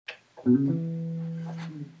Welcome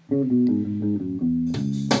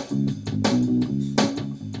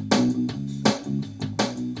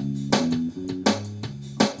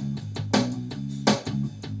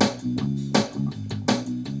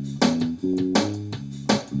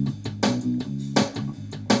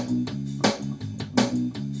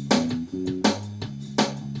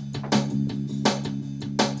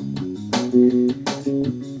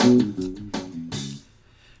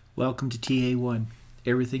to TA1,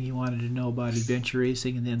 everything you wanted to know about adventure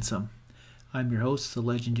racing and then some. I'm your host, the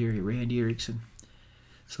legendary Randy Erickson.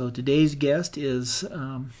 So today's guest is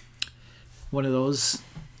one of those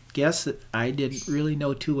guests that I didn't really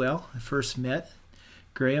know too well. I first met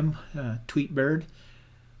Graham Tweetbird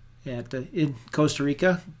in Costa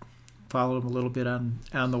Rica. Followed him a little bit on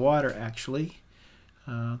the water, actually,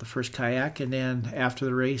 the first kayak, and then after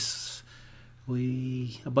the race, a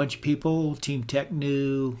bunch of people, Team Tech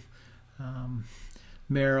New,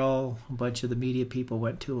 Merrill, a bunch of the media people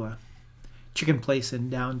went to a chicken place in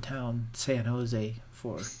downtown San Jose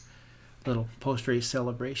for a little post-race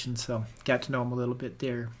celebration, so got to know him a little bit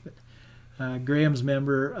there. But, Graham's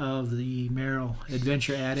member of the Merrill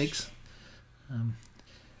Adventure Addicts,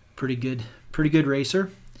 pretty good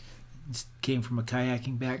racer. Came from a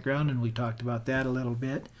kayaking background, and we talked about that a little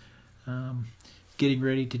bit. Getting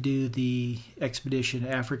ready to do the Expedition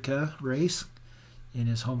Africa race in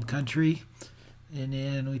his home country, and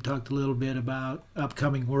then we talked a little bit about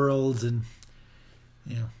upcoming worlds, and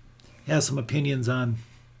has some opinions on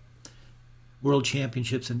world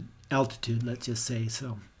championships and altitude, let's just say.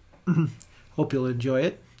 So hope you'll enjoy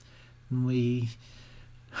it. And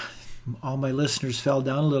all my listeners fell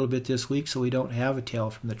down a little bit this week, so we don't have a tale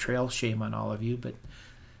from the trail. Shame on all of you, but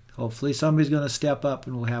hopefully somebody's going to step up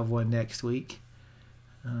and we'll have one next week.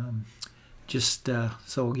 So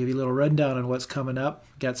we'll give you a little rundown on what's coming up.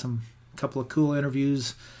 Got a couple of cool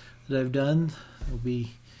interviews that I've done. We'll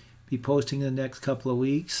be posting in the next couple of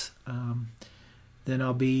weeks. Then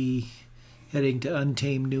I'll be heading to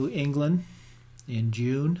Untamed New England in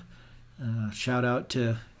June. Shout out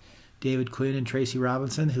to David Quinn and Tracy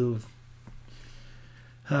Robinson, who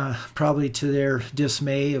probably to their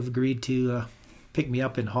dismay have agreed to pick me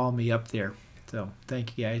up and haul me up there. So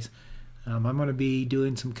thank you guys. I'm going to be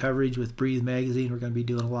doing some coverage with Breathe Magazine. We're going to be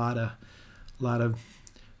doing a lot of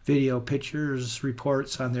video, pictures,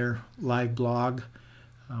 reports on their live blog.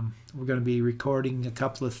 We're going to be recording a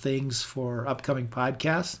couple of things for upcoming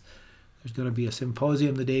podcasts. There's going to be a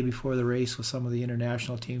symposium the day before the race with some of the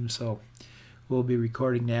international teams, so we'll be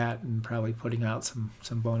recording that and probably putting out some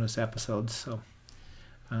bonus episodes. So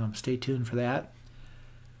stay tuned for that.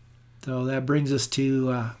 So that brings us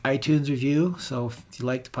to iTunes review. So if you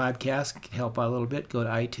like the podcast, can help out a little bit, go to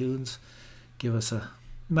iTunes.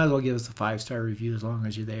 Might as well give us a 5-star review as long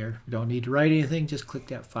as you're there. You don't need to write anything, just click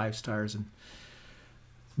that 5 stars and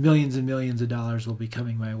millions of dollars will be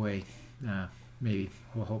coming my way. Maybe,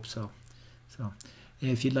 we'll hope so. So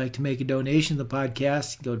if you'd like to make a donation to the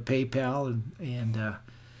podcast, go to PayPal and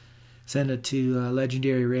send it to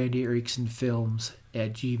legendary Randy Erickson Films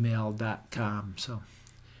at gmail.com. So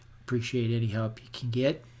appreciate any help you can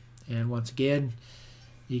get. And once again,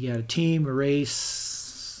 you got a team, a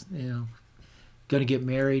race, going to get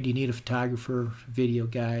married, you need a photographer, video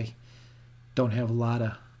guy, don't have a lot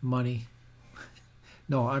of money.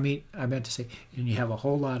 No, I meant to say, and you have a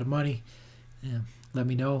whole lot of money, let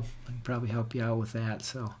me know. I can probably help you out with that.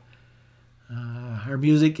 So our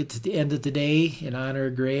music at the end of the day in honor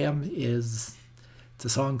of Graham it's a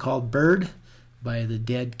song called Bird by The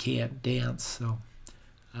Dead Can't Dance. So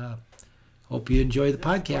hope you enjoy the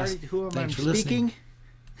podcast. Thanks for listening.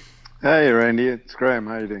 Hey Randy, it's Graham.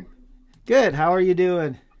 How you doing? Good. How are you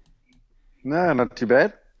doing? No, not too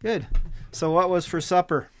bad. Good. So what was for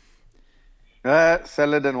supper?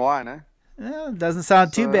 Salad and wine, eh? Doesn't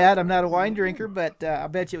sound too bad. I'm not a wine drinker, but I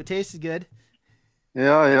bet you it tasted good.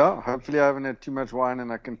 Yeah. Hopefully I haven't had too much wine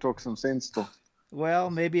and I can talk some sense still. Well,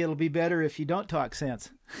 maybe it'll be better if you don't talk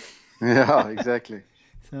sense. Yeah, exactly.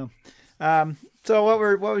 So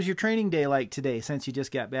what was your training day like today since you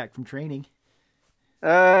just got back from training?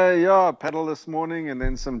 Paddle this morning and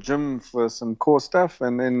then some gym for some core stuff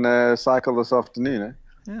and then cycle this afternoon, eh?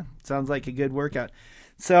 Yeah, sounds like a good workout.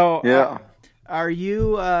 So are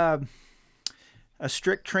you a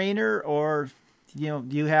strict trainer, or do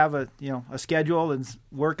you have a schedule and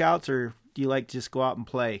workouts, or do you like to just go out and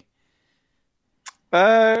play?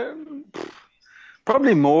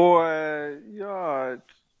 Probably more.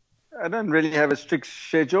 I don't really have a strict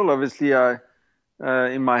schedule. Obviously,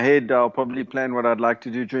 in my head, I'll probably plan what I'd like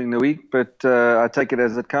to do during the week, but I take it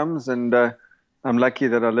as it comes, and I'm lucky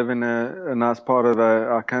that I live in a nice part of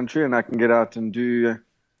our country, and I can get out and do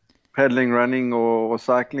paddling, running, or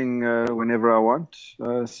cycling whenever I want.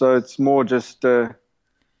 So it's more just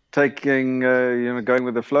taking, going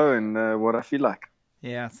with the flow and what I feel like.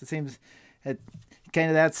 Yeah, so it seems kind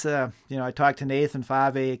of that's, I talked to Nathan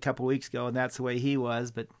Fave a couple weeks ago, and that's the way he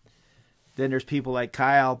was. But then there's people like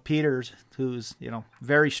Kyle Peters, who's,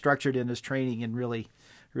 very structured in his training and really,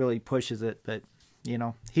 really pushes it. But,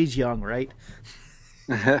 he's young, right?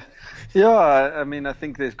 Yeah, I mean, I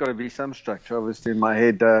think there's got to be some structure. Obviously, in my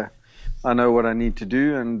head, I know what I need to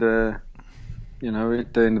do, and at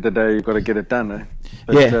the end of the day, you've got to get it done. Eh?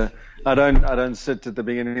 But, yeah. I don't sit at the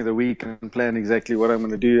beginning of the week and plan exactly what I'm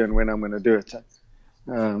going to do and when I'm going to do it.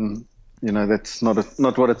 That's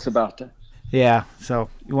not what it's about. Yeah, so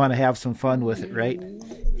you want to have some fun with it, right?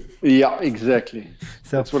 Yeah, exactly.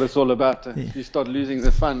 So that's what it's all about. If you start losing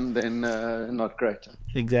the fun, then not great.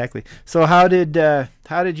 Exactly. So how did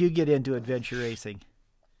you get into adventure racing?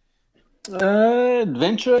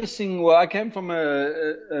 Adventure racing. Well, I came from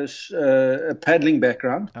a paddling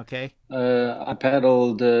background. Okay. I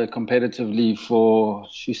paddled competitively for,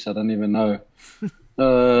 I don't even know,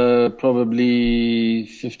 probably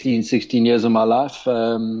 15, 16 years of my life.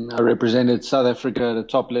 I represented South Africa at a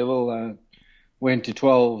top level. Went to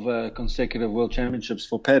 12 consecutive world championships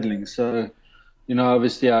for paddling. So,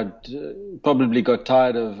 obviously I'd probably got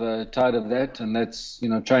tired of that, and that's,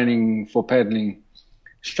 training for paddling.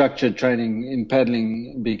 Structured training in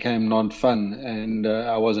paddling became non-fun, and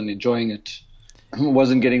I wasn't enjoying it.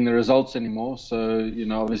 Wasn't getting the results anymore. So,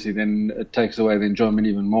 obviously then it takes away the enjoyment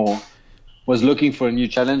even more. Was looking for a new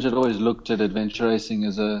challenge. I'd always looked at adventure racing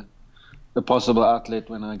as a possible outlet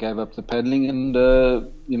when I gave up the paddling. And,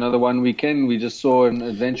 the one weekend we just saw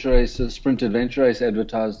a sprint adventure race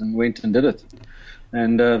advertised, and went and did it.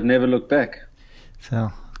 And I've never looked back.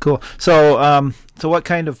 So cool. So, what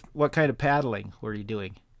kind of paddling were you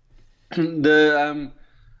doing? I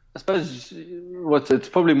suppose it's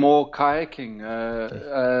probably more kayaking.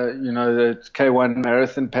 It's K1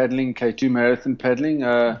 marathon paddling, K2 marathon paddling.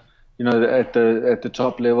 At the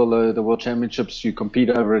top level, the world championships, you compete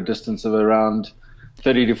over a distance of around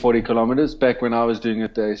 30 to 40 kilometers. Back when I was doing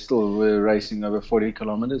it, they still were racing over 40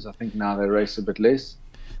 kilometers. I think now they race a bit less.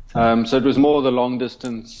 So it was more the long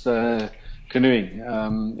distance canoeing.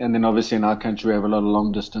 And then obviously in our country we have a lot of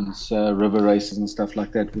long distance river races and stuff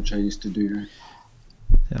like that, which I used to do.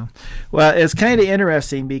 Yeah. Well, it's kind of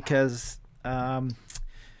interesting because I've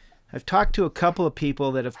talked to a couple of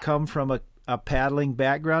people that have come from a paddling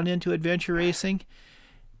background into adventure racing.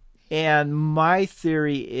 And my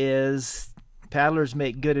theory is paddlers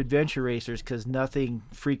make good adventure racers because nothing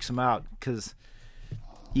freaks them out, because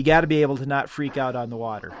you got to be able to not freak out on the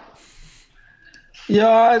water.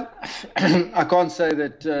 Yeah, I can't say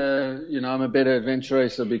that, I'm a better adventure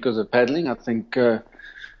racer because of paddling. I think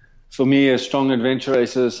for me, a strong adventure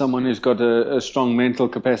racer is someone who's got a strong mental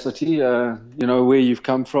capacity, where you've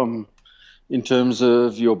come from in terms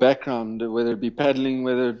of your background, whether it be paddling,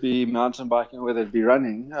 whether it be mountain biking, whether it be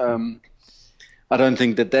running. I don't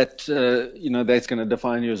think that's going to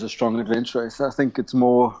define you as a strong adventure racer. I think it's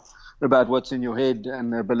more about what's in your head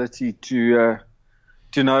and the ability to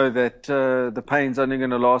know that the pain's only going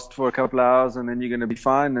to last for a couple of hours, and then you're going to be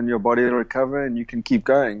fine, and your body will recover, and you can keep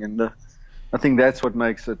going. And I think that's what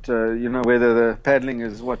makes it. Whether the paddling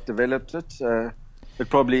is what develops it, it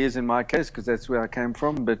probably is in my case because that's where I came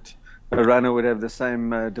from. But a runner would have the same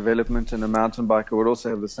development, and a mountain biker would also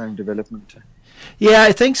have the same development. Yeah,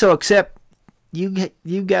 I think so. Except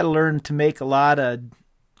you've got to learn to make a lot of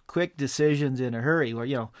quick decisions in a hurry.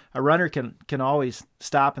 Where a runner can always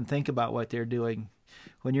stop and think about what they're doing.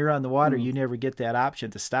 When you're on the water, you never get that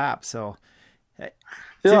option to stop. So,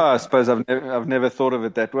 yeah, I suppose I've never thought of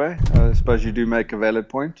it that way. I suppose you do make a valid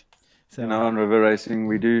point. So, on river racing,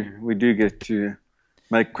 we do get to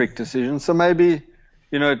make quick decisions. So maybe,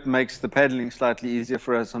 it makes the paddling slightly easier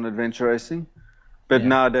for us on adventure racing. But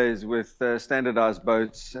nowadays, with standardized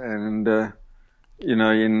boats and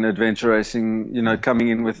in adventure racing, coming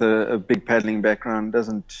in with a big paddling background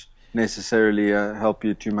doesn't necessarily help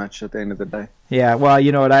you too much at the end of the day. Yeah, well,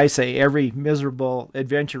 you know what I say, every miserable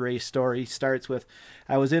adventure race story starts with,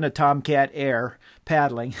 I was in a Tomcat Air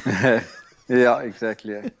paddling. Yeah,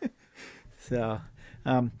 exactly. Yeah.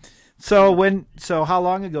 So how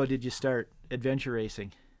long ago did you start adventure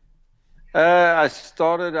racing? I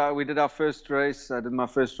started, we did our first race. I did my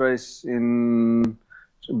first race in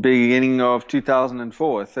beginning of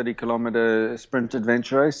 2004, a 30-kilometer sprint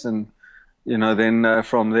adventure race. And then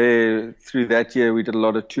from there, through that year, we did a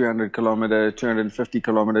lot of 200-kilometer,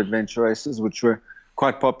 250-kilometer adventure races, which were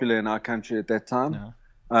quite popular in our country at that time.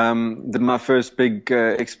 No. Did my first big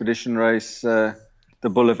expedition race the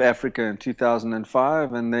Bull of Africa in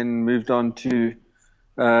 2005, and then moved on to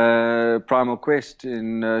Primal Quest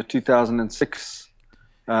in 2006,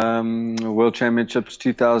 World Championships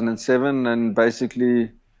 2007, and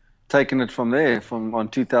basically taken it from there, on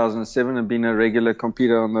 2007, and been a regular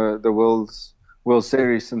competitor on the World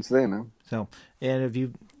Series since then. Huh? So, and have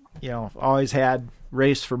you always had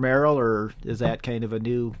race for Merrill, or is that kind of a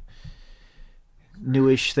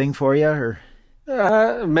newish thing for you? Or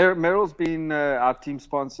Merrill's been our team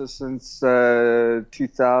sponsor since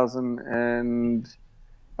 2000 and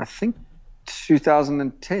I think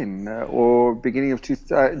 2010 or beginning of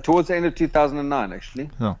towards the end of 2009 actually.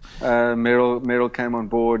 Oh. Merrill came on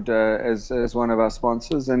board as one of our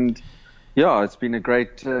sponsors, and yeah, it's been a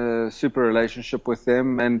great super relationship with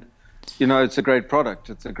them, and it's a great product.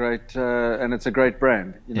 It's a great and it's a great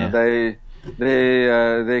brand.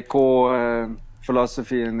 Their core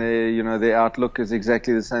philosophy and their outlook is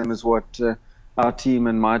exactly the same as what our team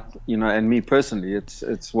and and me personally.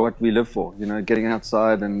 It's what we live for. Getting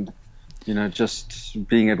outside and just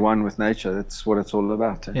being at one with nature. That's what it's all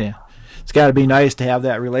about. Yeah, it's got to be nice to have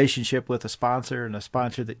that relationship with a sponsor, and a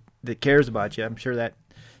sponsor that cares about you. I'm sure that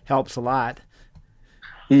helps a lot.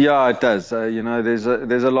 Yeah, it does. There's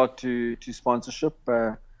a lot to sponsorship,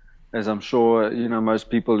 as I'm sure most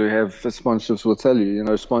people who have sponsorships will tell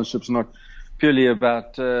you. Sponsorship's not purely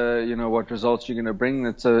about what results you're going to bring.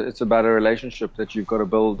 It's about a relationship that you've got to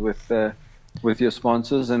build with your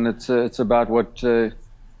sponsors, and it's about what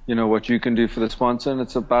what you can do for the sponsor, and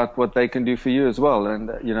it's about what they can do for you as well. And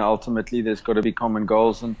ultimately, there's got to be common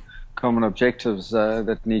goals and common objectives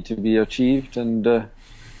that need to be achieved. And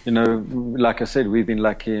like I said, we've been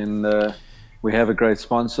lucky, and we have a great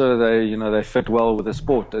sponsor. They fit well with the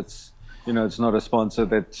sport. It's not a sponsor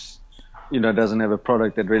that's doesn't have a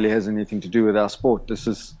product that really has anything to do with our sport. This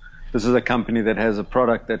is a company that has a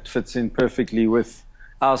product that fits in perfectly with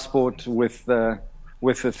our sport, with the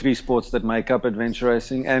three sports that make up adventure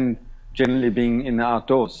racing, and generally being in the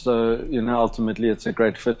outdoors. So ultimately it's a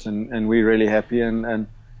great fit, and we're really happy, and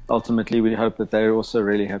ultimately we hope that they're also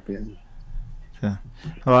really happy. Yeah.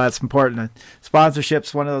 Well, that's important.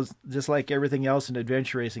 Sponsorship's one of those, just like everything else in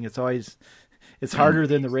adventure racing. It's harder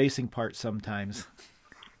than the racing part sometimes.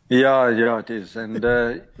 Yeah, it is. And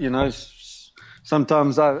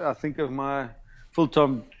sometimes I think of my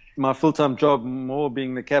full-time job more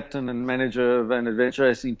being the captain and manager of an adventure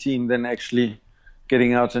racing team than actually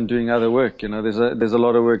getting out and doing other work. There's a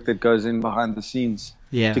lot of work that goes in behind the scenes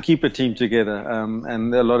to keep a team together.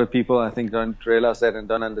 And a lot of people, I think, don't realize that and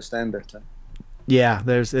don't understand that. Yeah,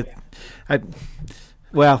 there's it.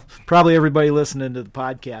 Well, probably everybody listening to the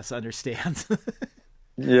podcast understands.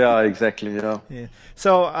 Yeah, exactly. Yeah.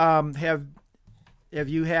 So, have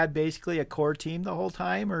you had basically a core team the whole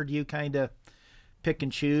time, or do you kind of pick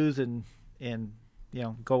and choose and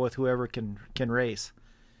go with whoever can race?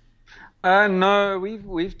 No,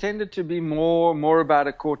 we've tended to be more about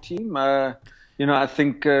a core team. I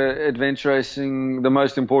think adventure racing, the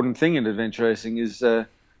most important thing in adventure racing is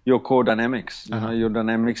your core dynamics. Your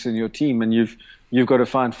dynamics in your team, and you've got to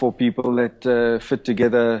find four people that fit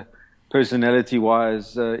together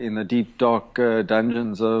personality-wise in the deep, dark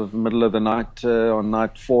dungeons of middle of the night on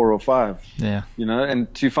night 4 or 5. Yeah.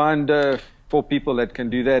 And to find 4 people that can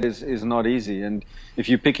do that is not easy. And if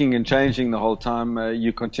you're picking and changing the whole time,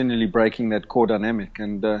 you're continually breaking that core dynamic.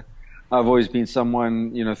 And I've always been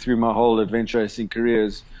someone, through my whole adventure racing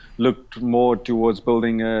careers, looked more towards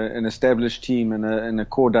building an established team and a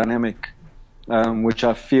core dynamic, which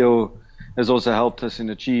I feel has also helped us in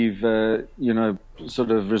achieve,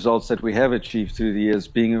 sort of results that we have achieved through the years,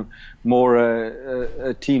 being more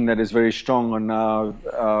a team that is very strong on our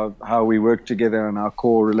how we work together and our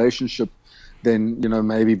core relationship than,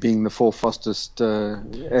 maybe being the 4 fastest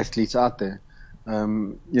athletes out there. At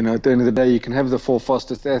the end of the day, you can have the 4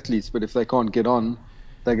 fastest athletes, but if they can't get on,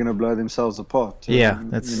 they're going to blow themselves apart. Yeah,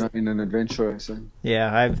 that's in an adventure race.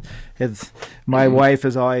 Yeah, my wife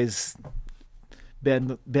has always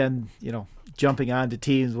been jumping onto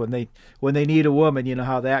teams when they need a woman. You know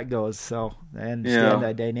how that goes. So I understand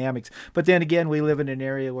that dynamics. But then again, we live in an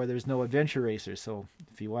area where there's no adventure racers. So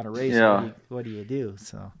if you want to race, what do you do?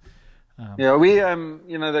 So we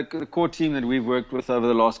the core team that we've worked with over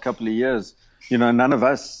the last couple of years. None of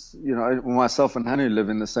us, myself and Hanu live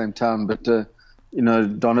in the same town, but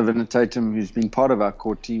Donovan and Tatum, who's been part of our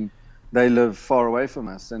core team, they live far away from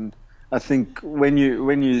us. And I think when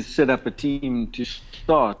you set up a team to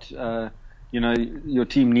start, your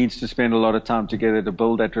team needs to spend a lot of time together to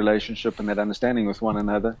build that relationship and that understanding with one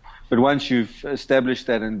another. But once you've established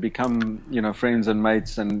that and become, friends and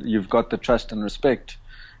mates, and you've got the trust and respect,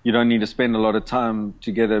 you don't need to spend a lot of time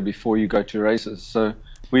together before you go to races. So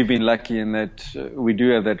we've been lucky in that we do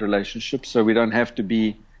have that relationship, so we don't have to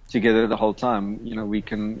be together the whole time. You know, we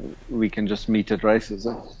can just meet at races.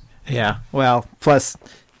 Yeah. Well, plus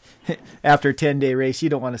after a 10-day race, you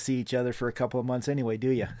don't want to see each other for a couple of months anyway, do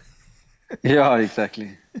you? Yeah,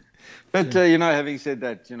 exactly. But you know, having said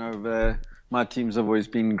that, you know, my teams have always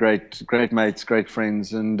been great mates, great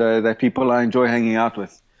friends, and they're people I enjoy hanging out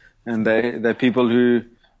with, and they're people who,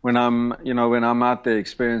 when I'm out there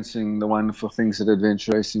experiencing the wonderful things that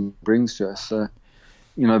adventure racing brings to us, you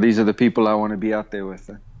know, these are the people I want to be out there with.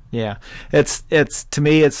 Yeah, it's to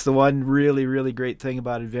me, it's the one really, really great thing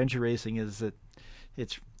about adventure racing is that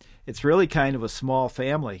it's really kind of a small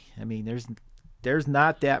family. I mean, there's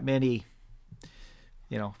not that many,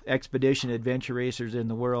 you know, expedition adventure racers in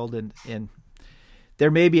the world, and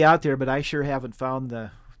there may be out there, but I sure haven't found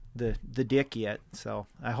the Dick yet. So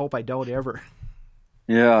I hope I don't ever.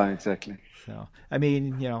 Yeah, exactly. So I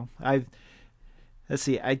mean, you know, let's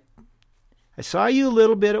see, I saw you a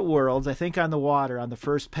little bit at Worlds, I think on the water on the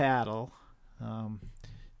first paddle,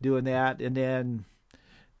 doing that, and then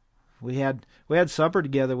we had supper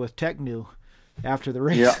together with Technu after the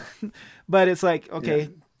race. Yeah. But it's like, okay,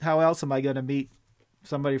 how else am I going to meet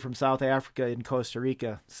somebody from South Africa in Costa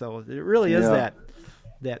Rica? So it really is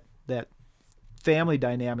that family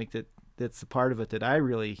dynamic that's a part of it that I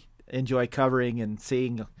really enjoy covering and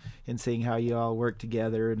seeing how you all work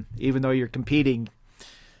together. And even though you're competing,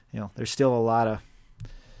 you know, there's still a lot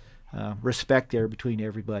of respect there between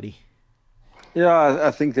everybody. Yeah, I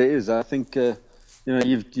think there is. I think you know,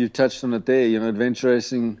 you've touched on it there. You know, adventure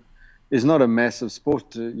racing is not a massive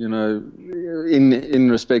sport, you know, in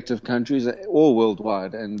respective countries or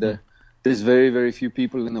worldwide, and there's very, very few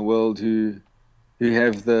people in the world who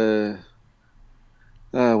have the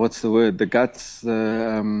what's the word? The guts, you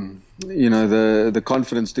know, the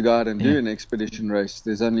confidence to go out and do an expedition race.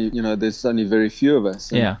 There's only very few of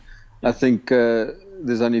us. And I think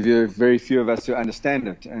there's only very few of us who understand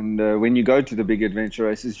it. And when you go to the big adventure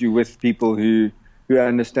races, you're with people who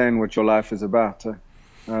understand what your life is about.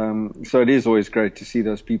 So it is always great to see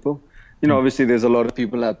those people. You know, obviously there's a lot of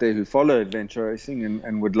people out there who follow adventure racing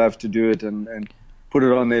and would love to do it and put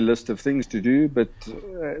it on their list of things to do. But,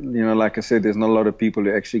 you know, like I said, there's not a lot of people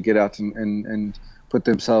who actually get out and put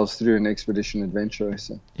themselves through an expedition adventure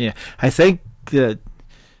racing. Yeah, I think the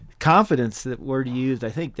confidence, that word you used,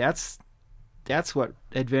 I think that's what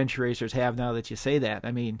adventure racers have now that you say that.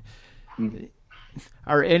 I mean,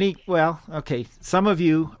 some of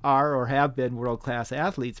you are or have been world-class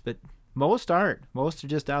athletes, but most aren't. Most are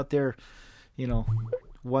just out there, you know,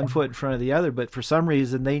 one foot in front of the other. But for some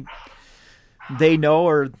reason, they know,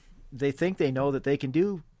 or they think they know, that they can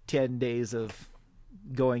do 10 days of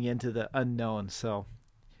going into the unknown. So,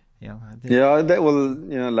 you know.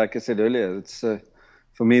 You know, like I said earlier, it's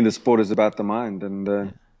for me, the sport is about the mind,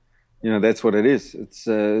 and you know, that's what it is. It's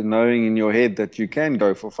knowing in your head that you can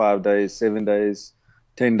go for 5 days, 7 days,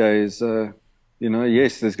 10 days. You know,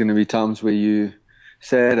 yes, there's going to be times where you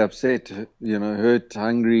sad, upset, you know, hurt,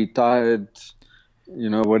 hungry, tired, you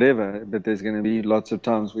know, whatever. But there's going to be lots of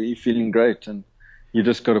times where you're feeling great, and you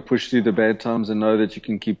just got to push through the bad times and know that you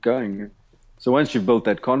can keep going. So once you've built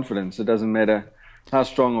that confidence, it doesn't matter how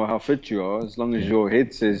strong or how fit you are. As long as your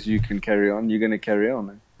head says you can carry on, you're going to carry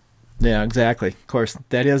on. Yeah, exactly. Of course,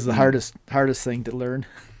 that is the hardest thing to learn.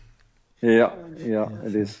 Yeah,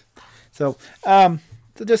 it is. So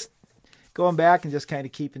just going back and just kind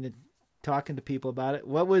of talking to people about it.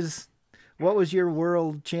 What was your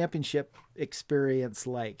world championship experience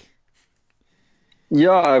like?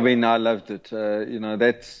 Yeah, I mean, I loved it. You know,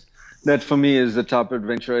 that for me is the type of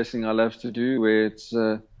adventure racing I love to do, where it's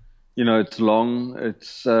you know, it's long,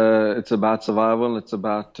 it's about survival, it's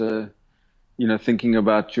about you know, thinking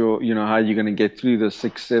about you know, how you're going to get through the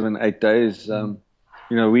 6, 7, 8 days. You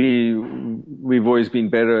know, we've always been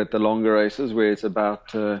better at the longer races, where it's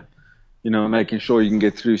about you know, making sure you can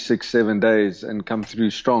get through 6, 7 days and come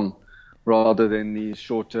through strong, rather than these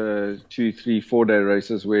shorter 2, 3, 4 day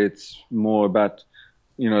races where it's more about,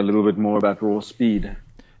 you know, a little bit more about raw speed.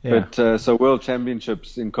 Yeah. But so World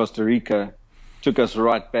Championships in Costa Rica took us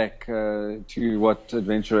right back to what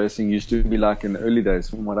adventure racing used to be like in the early days,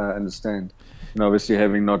 from what I understand. And obviously,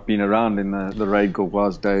 having not been around in the Raid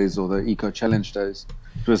Gauloise days or the Eco Challenge days,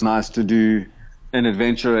 it was nice to do an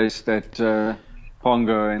adventure race that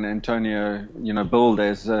Pongo and Antonio, you know, build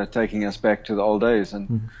as taking us back to the old days.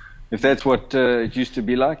 And if that's what it used to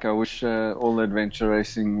be like, I wish all the adventure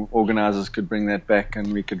racing organizers could bring that back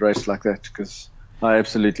and we could race like that, because I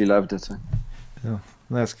absolutely loved it. Oh,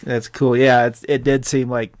 that's cool. Yeah, it did seem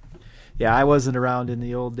like yeah, I wasn't around in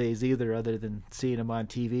the old days either, other than seeing them on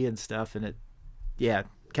TV and stuff, and it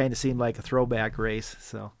kind of seemed like a throwback race.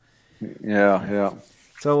 So yeah.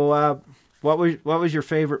 So what was your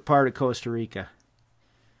favorite part of Costa Rica?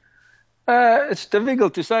 It's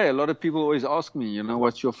difficult to say. A lot of people always ask me,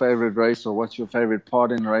 what's your favorite race or what's your favorite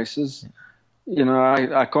part in races.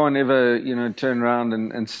 I can't ever, turn around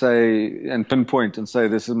and say and pinpoint and say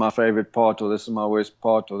this is my favorite part or this is my worst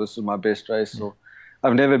part or this is my best race. Or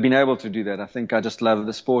I've never been able to do that. I think I just love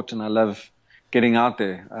the sport and I love getting out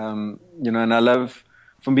there. And I love,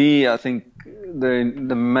 for me, I think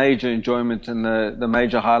the major enjoyment and the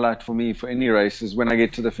major highlight for me for any race is when I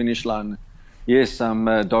get to the finish line. Yes, I'm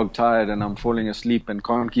dog tired and I'm falling asleep and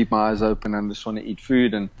can't keep my eyes open and just want to eat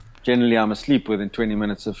food, and generally I'm asleep within 20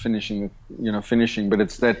 minutes of finishing. But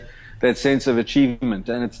it's that sense of achievement,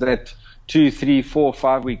 and it's that 2, 3, 4,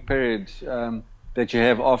 5 week period that you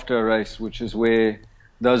have after a race, which is where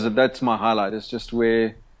that's my highlight. It's just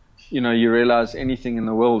where you realize anything in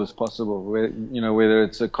the world is possible. Whether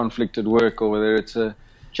it's a conflict at work or whether it's a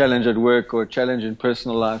challenge at work or a challenge in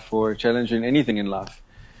personal life or a challenge in anything in life.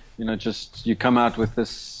 Just you come out with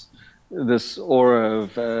this aura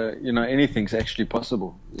of anything's actually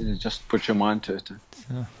possible. You just put your mind to it.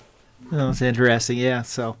 It's interesting. Yeah.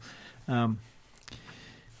 So,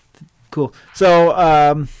 cool.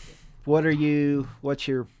 So, what's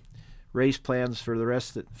your race plans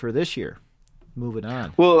for this year? Moving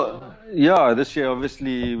on. Well, this year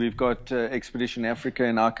obviously we've got Expedition Africa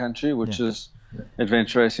in our country, which is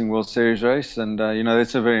Adventure Racing World Series race, and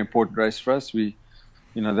that's a very important race for us.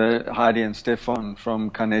 The Heidi and Stefan from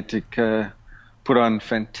Kinetic put on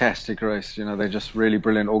fantastic race. They're just really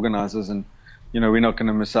brilliant organizers, and we're not going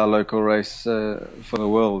to miss our local race for the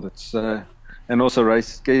world. It's and also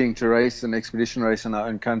getting to race an expedition race in our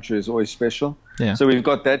own country is always special. Yeah. So we've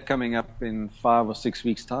got that coming up in 5 or 6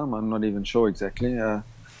 weeks' time. I'm not even sure exactly.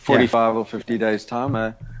 45 or 50 days' time.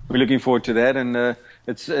 We're looking forward to that, and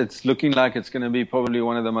it's looking like it's going to be probably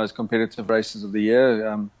one of the most competitive races of the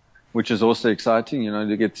year. Which is also exciting,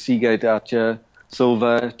 to get Seagate out here,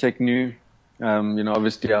 Silver, Technu,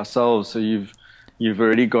 obviously ourselves. So you've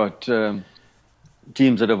already got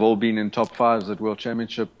teams that have all been in top fives at World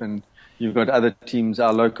Championship, and you've got other teams,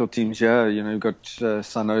 our local teams here. You've got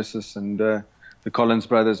Sanosis and the Collins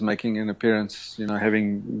brothers making an appearance,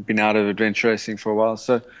 having been out of adventure racing for a while.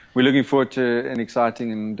 So we're looking forward to an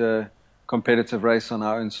exciting and competitive race on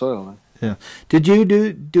our own soil. Yeah. Did you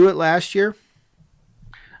do it last year?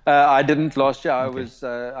 I didn't last year.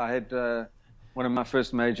 I had one of my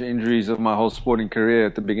first major injuries of my whole sporting career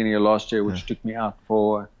at the beginning of last year, which took me out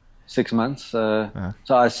for 6 months. So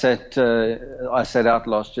I sat out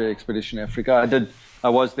last year, Expedition Africa. I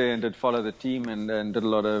was there and did follow the team and did a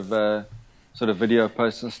lot of sort of video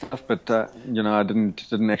posts and stuff, but I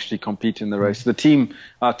didn't actually compete in the race.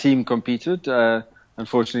 Our team competed.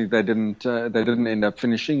 Unfortunately, they didn't end up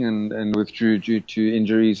finishing and withdrew due to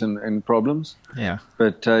injuries and problems. Yeah.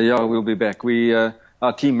 But we'll be back.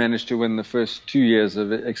 Our team managed to win the first 2 years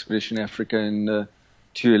of Expedition Africa in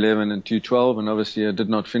 2011 and 2012, and obviously I did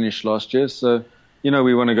not finish last year. So,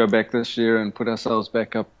 we want to go back this year and put ourselves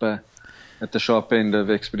back up at the sharp end of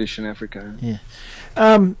Expedition Africa. Yeah.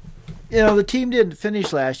 The team didn't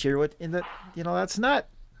finish last year. That's not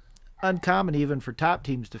uncommon even for top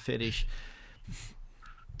teams to finish.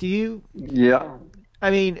 Do you? Yeah. I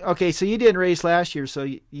mean, okay, so you didn't race last year, so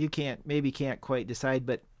you can't quite decide,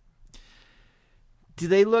 but do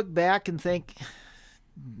they look back and think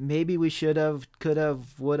maybe we should have, could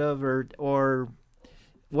have, would have, or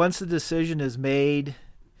once the decision is made,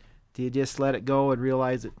 do you just let it go and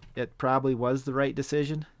realize it probably was the right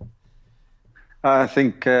decision? I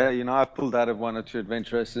think, I've pulled out of 1 or 2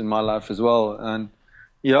 adventure races in my life as well. And,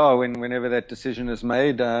 whenever that decision is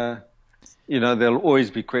made, there'll always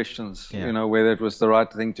be questions, whether it was the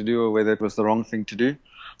right thing to do or whether it was the wrong thing to do.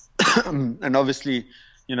 And obviously,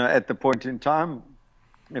 at the point in time,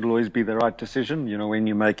 it'll always be the right decision, when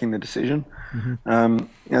you're making the decision. Mm-hmm.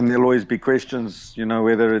 And there'll always be questions,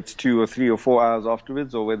 whether it's 2 or 3 or 4 hours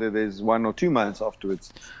afterwards or whether there's 1 or 2 months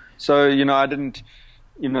afterwards. So, I didn't,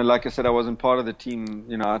 like I said, I wasn't part of the team,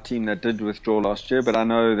 our team that did withdraw last year, but I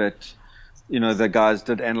know that, the guys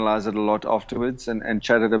did analyze it a lot afterwards and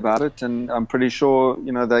chatted about it. And I'm pretty sure,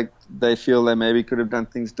 they feel they maybe could have done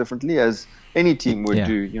things differently, as any team would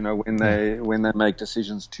do, when they make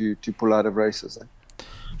decisions to pull out of races.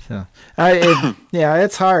 So,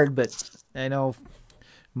 it's hard, but I know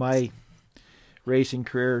my racing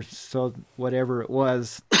career, so whatever it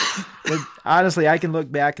was, honestly, I can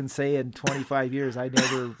look back and say in 25 years, I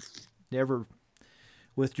never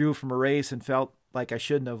withdrew from a race and felt like I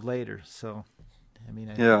shouldn't have later. So, I mean,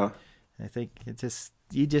 I think it's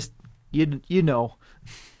you know.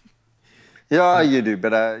 Yeah, you do,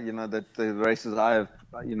 but you know that the races I have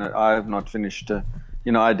not finished.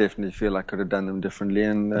 I definitely feel I could have done them differently,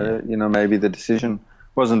 and maybe the decision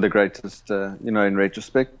wasn't the greatest, in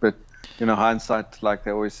retrospect. But hindsight, like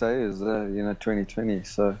they always say, is 2020.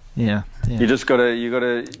 So yeah. you just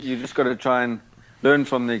gotta try and learn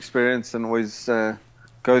from the experience, and always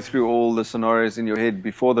go through all the scenarios in your head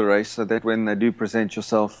before the race, so that when they do present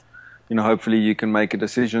yourself, hopefully you can make a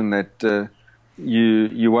decision that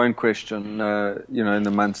you won't question, in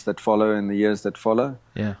the months that follow and the years that follow.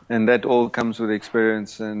 Yeah. And that all comes with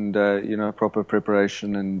experience and, proper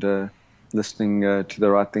preparation and listening to the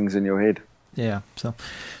right things in your head. Yeah.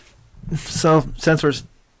 So since we're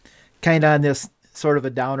kind of on this sort of a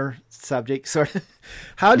downer subject,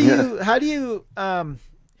 how do you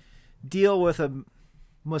deal with a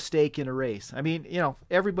mistake in a race? I mean,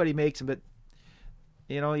 everybody makes them, but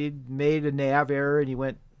you made a nav error and you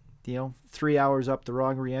went 3 hours up the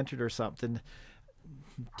wrong re-entered or something.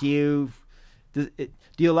 Do you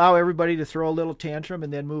allow everybody to throw a little tantrum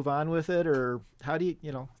and then move on with it, or how do you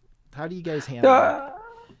guys handle it?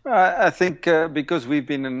 I think because we've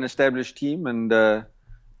been an established team, and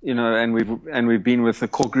and we've been with a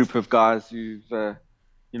core group of guys who've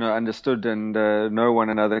understood and know one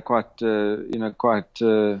another quite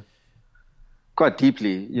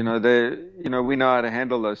deeply. We know how to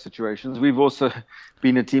handle those situations. We've also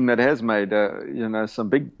been a team that has made some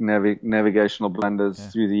big navigational blunders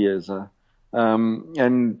through the years,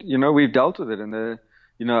 and we've dealt with it. And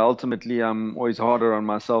ultimately, I'm always harder on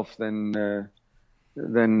myself than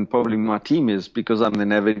probably my team is, because I'm the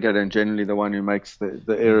navigator and generally the one who makes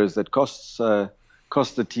the errors that cost the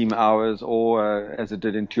team hours, or as it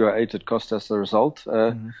did in 2008, it cost us the result.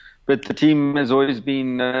 But the team has always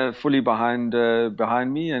been fully behind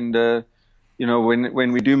me, and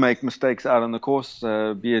when we do make mistakes out on the course,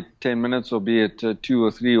 be it 10 minutes or be it 2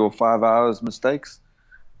 or 3 or 5 hours mistakes,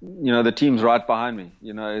 the team's right behind me.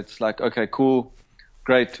 It's like, okay, cool,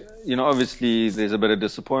 great. Obviously there's a bit of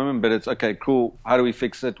disappointment, but it's okay, cool. How do we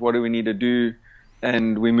fix it? What do we need to do?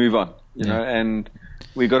 And we move on. And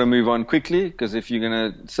we got to move on quickly, because if you're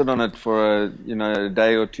going to sit on it for a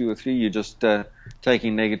day or 2 or 3, you're just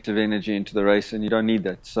taking negative energy into the race, and you don't need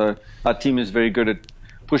that. So our team is very good at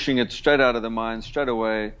pushing it straight out of the mind, straight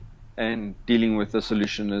away, and dealing with the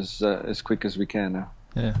solution as quick as we can now.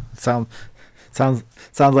 Yeah, sounds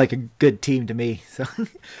like a good team to me. So,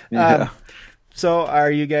 yeah. So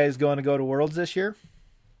are you guys going to go to Worlds this year?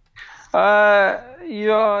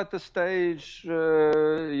 Yeah, at the stage,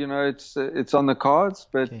 it's on the cards,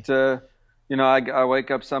 but okay. I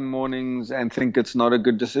wake up some mornings and think it's not a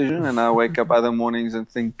good decision, and I wake up other mornings and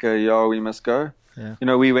think, we must go.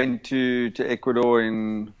 Yeah. We went to Ecuador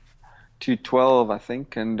in 2012, I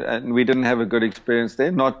think, and we didn't have a good experience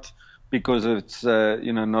there, not because it's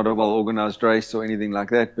not a well-organized race or anything like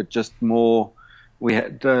that, but just more, we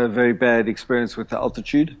had a very bad experience with the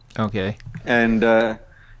altitude. Okay. And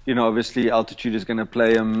obviously altitude is going to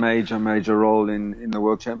play a major role in the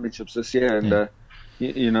World Championships this year, and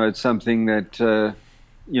it's something that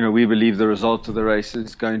we believe the result of the race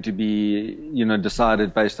is going to be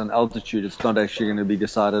decided based on altitude. It's not actually going to be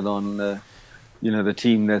decided on the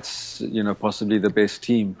team that's possibly the best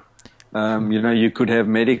team. You could have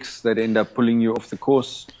medics that end up pulling you off the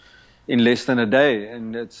course in less than a day,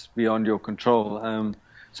 and it's beyond your control.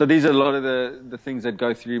 So these are a lot of the things that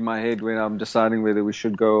go through my head when I'm deciding whether we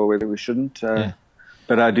should go or whether we shouldn't.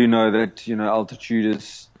 But I do know that, altitude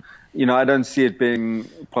is, I don't see it being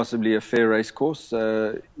possibly a fair race course.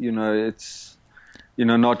 It's,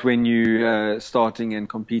 not when you starting and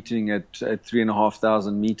competing at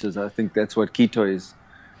 3,500 meters. I think that's what Quito is.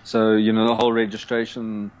 So, the whole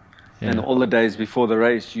registration and all the days before the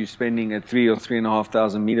race, you're spending at 3,000 or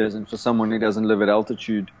 3,500 meters. And for someone who doesn't live at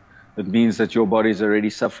altitude, it means that your body's already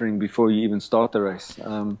suffering before you even start the race.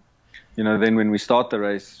 Then when we start the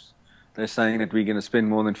race, they're saying that we're going to spend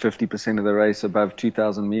more than 50% of the race above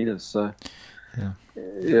 2,000 meters. So,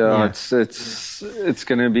 it's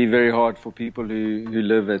going to be very hard for people who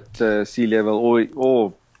live at sea level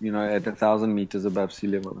or at 1,000 meters above sea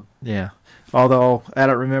level. Yeah. Although I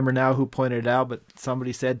don't remember now who pointed it out, but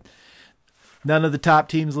somebody said none of the top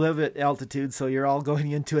teams live at altitude, so you're all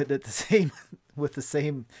going into it with the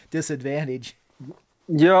same disadvantage.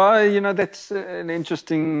 Yeah, that's an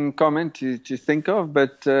interesting comment to think of,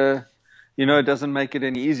 but it doesn't make it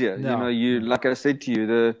any easier. No. Like I said to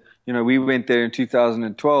you, we went there in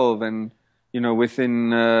 2012, and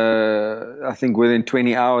within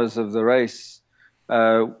 20 hours of the race,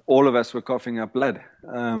 all of us were coughing up blood,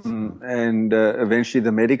 and eventually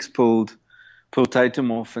the medics pulled pulled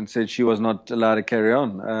Tatum off and said she was not allowed to carry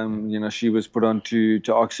on. You know, she was put on to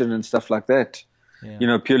oxygen and stuff like that. Yeah. You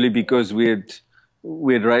know, purely because we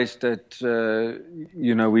had raced at,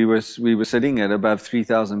 you know, we were sitting at above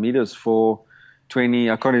 3,000 meters for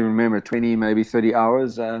 20, I can't even remember, 20, maybe 30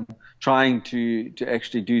 hours, trying to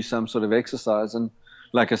actually do some sort of exercise. And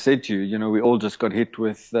like I said to you, you know, we all just got hit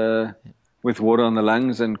with water on the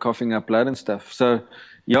lungs and coughing up blood and stuff. So,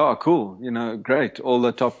 yeah, cool. You know, great. All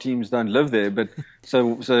the top teams don't live there, but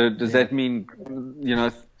so does that mean, you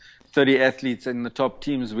know, 30 athletes in the top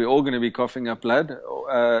teams, we're all going to be coughing up blood?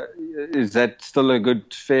 Is that still a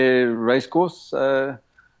good, fair race course?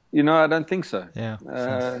 You know, I don't think so.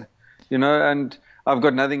 Yeah. You know, and I've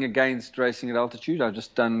got nothing against racing at altitude. I've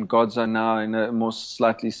just done Godzone now in a more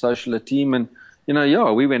slightly socialer team. And, you know,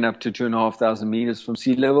 yeah, we went up to 2,500 meters from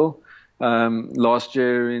sea level. Last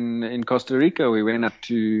year in Costa Rica, we went up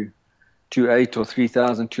to 8 or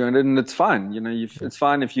 3,200, and it's fine. You know, it's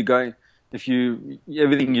fine if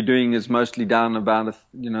everything you're doing is mostly down about,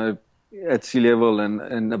 you know, at sea level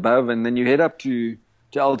and above, and then you head up to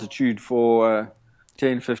altitude for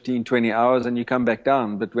 10, 15, 20 hours, and you come back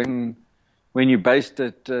down. But when you're based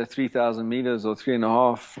at 3,000 meters or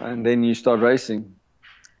 3.5, and then you start racing,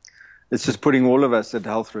 it's just putting all of us at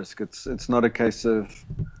health risk. It's not a case of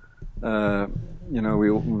you know,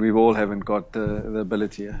 we all haven't got the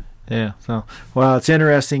ability. Yeah. So, well, it's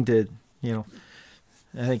interesting to, you know,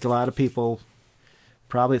 I think a lot of people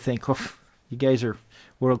probably think, oh, you guys are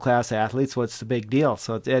world-class athletes. What's the big deal?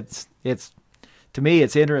 So it's to me,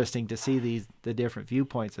 it's interesting to see the different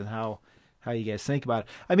viewpoints and how you guys think about it.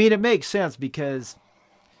 I mean, it makes sense because,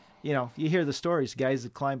 you know, you hear the stories, guys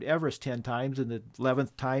that climbed Everest 10 times and the 11th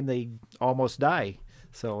time they almost die.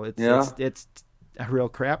 So it's a real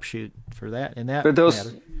crapshoot for that. And that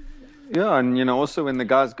matter. Yeah, and you know, also when the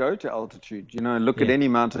guys go to altitude, you know, look at any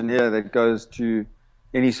mountaineer that goes to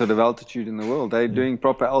any sort of altitude in the world. They're doing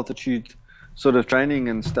proper altitude sort of training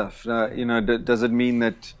and stuff. You know, does it mean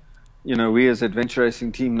that, you know, we as adventure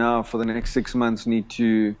racing team now for the next 6 months need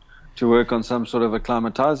to work on some sort of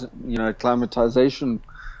acclimatization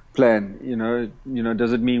plan? You know,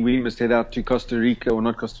 does it mean we must head out to Costa Rica, or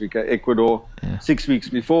not Costa Rica, Ecuador 6 weeks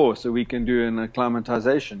before so we can do an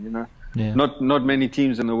acclimatization? You know, not many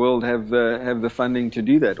teams in the world have the funding to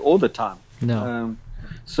do that all the time. No.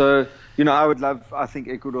 So, you know, I think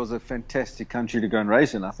Ecuador's a fantastic country to go and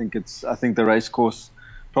race in. I think the race course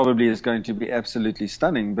probably is going to be absolutely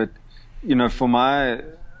stunning. But, you know, for my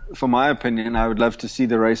opinion, I would love to see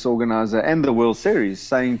the race organizer and the World Series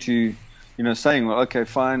saying, well, okay,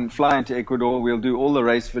 fine, fly into Ecuador. We'll do all the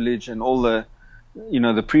race village and all the, you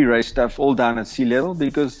know, the pre-race stuff all down at sea level,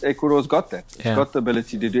 because Ecuador's got that. It's got the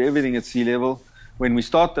ability to do everything at sea level. When we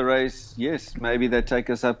start the race, yes, maybe they take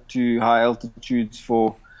us up to high altitudes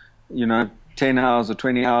for, you know, 10 hours or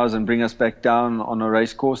 20 hours and bring us back down on a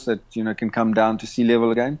race course that, you know, can come down to sea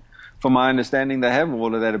level again. From my understanding, they have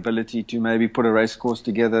all of that ability to maybe put a race course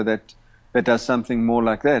together that does something more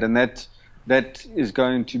like that. And that is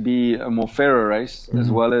going to be a more fairer race,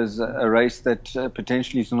 as well as a race that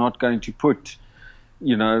potentially is not going to put,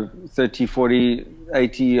 you know, 30, 40,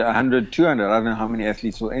 80, 100, 200. I don't know how many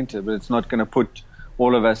athletes will enter, but it's not going to put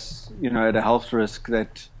all of us, you know, at a health risk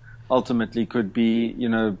that ultimately could be, you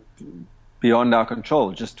know, beyond our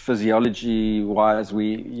control. Just physiology-wise,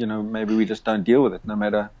 maybe we just don't deal with it, no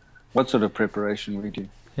matter what sort of preparation we do.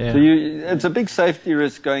 Yeah. So it's a big safety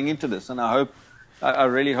risk going into this, and I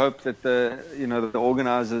really hope that the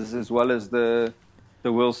organizers, as well as the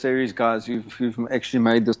World Series guys who've actually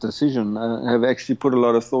made this decision, have actually put a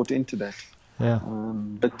lot of thought into that. Yeah.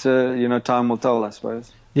 But time will tell, I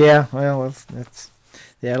suppose. Yeah. Well,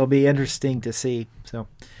 it'll be interesting to see. So.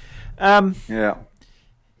 Yeah.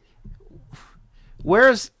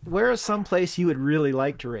 Where is some place you would really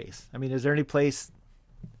like to race? I mean, is there any place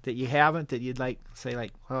that you haven't that you'd like say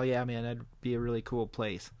like, oh yeah, man, that'd be a really cool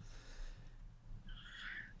place?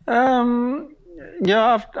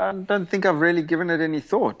 Yeah, I don't think I've really given it any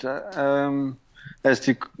thought as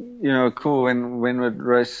to, you know, cool when would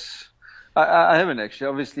race. I haven't actually.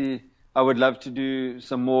 Obviously, I would love to do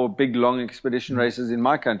some more big, long expedition races in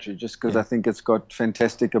my country, just because I think it's got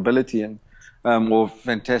fantastic ability and or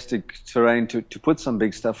fantastic terrain to put some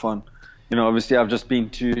big stuff on. You know, obviously, I've just been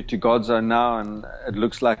to Godzone now, and it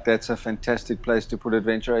looks like that's a fantastic place to put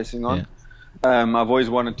adventure racing on. Yeah. I've always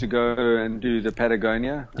wanted to go and do the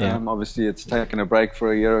Patagonia. Yeah. Obviously, it's taken a break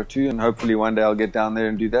for a year or two, and hopefully one day I'll get down there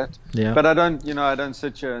and do that. Yeah. But I don't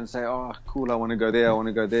sit here and say, oh, cool, I want to go there, I want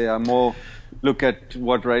to go there. I more look at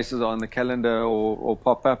what races are on the calendar or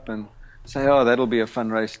pop up and say, oh, that'll be a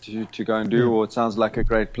fun race to go and do, or it sounds like a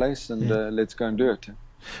great place, and let's go and do it.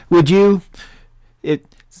 Would you it.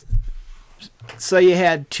 So you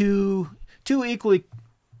had two equally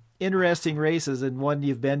interesting races, and one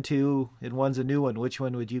you've been to, and one's a new one. Which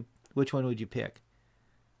one would you pick?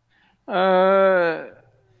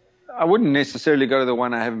 I wouldn't necessarily go to the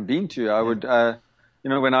one I haven't been to. I would,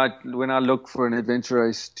 when I look for an adventure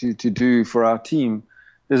race to do for our team,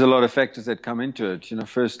 there's a lot of factors that come into it.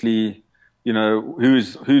 Firstly,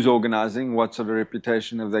 who's organizing, what sort of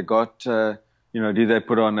reputation have they got? Do they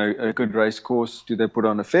put on a good race course? Do they put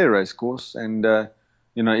on a fair race course? And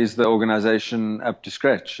is the organization up to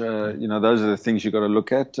scratch? Those are the things you've got to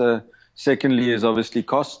look at. Secondly is obviously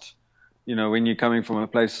cost. When you're coming from a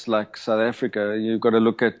place like South Africa, you've got to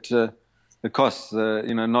look at the costs,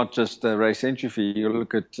 not just the race entry fee. You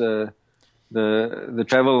look at the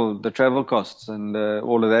travel costs and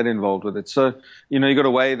all of that involved with it. So, you've got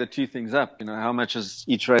to weigh the two things up. How much is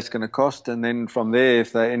each race going to cost? And then from there,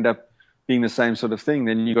 if they end up being the same sort of thing,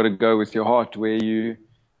 then you've got to go with your heart where you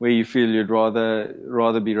feel you'd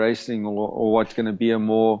rather be racing or what's going to be a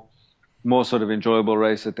more sort of enjoyable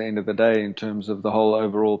race at the end of the day in terms of the whole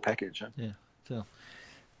overall package. Yeah.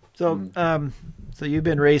 So you've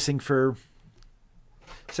been racing for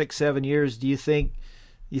 6-7 years. Do you think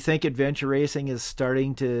adventure racing is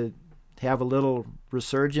starting to have a little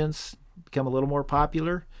resurgence, become a little more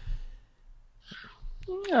popular?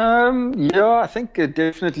 I think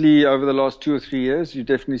definitely over the last 2 or 3 years, you've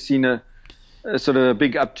definitely seen a sort of a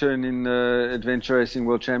big upturn in the Adventure Racing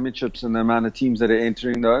World Championships and the amount of teams that are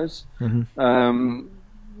entering those. Mm-hmm.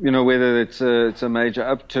 Whether it's a major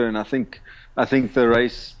upturn, I think the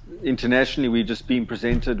race internationally, we've just been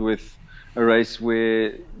presented with a race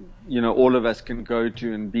where all of us can go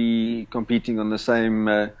to and be competing on the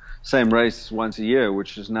same race once a year,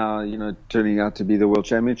 which is now turning out to be the World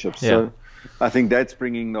Championships. Yeah. So I think that's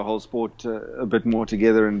bringing the whole sport a bit more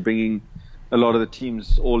together and bringing a lot of the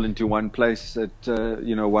teams all into one place at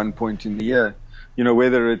one point in the year.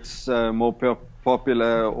 Whether it's more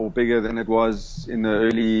popular or bigger than it was in the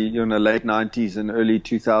early late 90s and early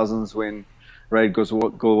 2000s when Raid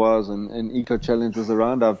Gauloise and Eco Challenge was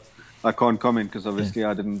around. I can't comment because obviously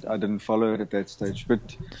I didn't follow it at that stage.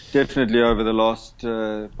 But definitely over the last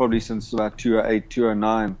probably since about 2008,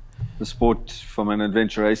 2009, the sport from an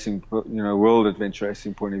adventure racing world adventure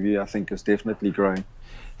racing point of view, I think is definitely growing.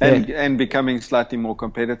 And becoming slightly more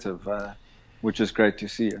competitive, which is great to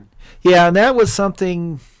see. Yeah, and that was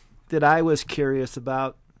something that I was curious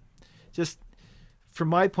about. Just from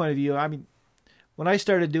my point of view, I mean, when I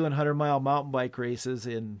started doing 100-mile mountain bike races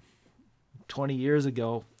 20 years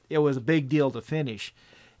ago, it was a big deal to finish.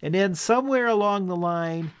 And then somewhere along the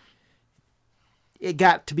line, it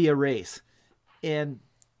got to be a race. And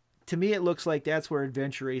to me, it looks like that's where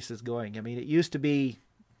adventure race is going. I mean, it used to be,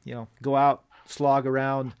 go out, slog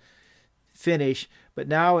around, finish, but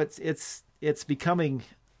now it's becoming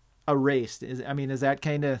a race. Is that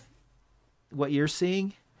kind of what you're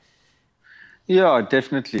seeing? Yeah,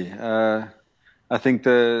 definitely. I think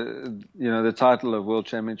the title of World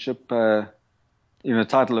Championship,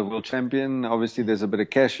 title of World Champion, obviously there's a bit of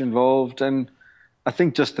cash involved, and I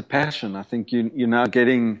think just the passion. I think you're now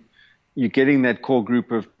getting that core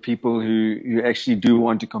group of people who actually do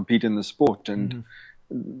want to compete in the sport, and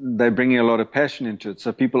they're bringing a lot of passion into it.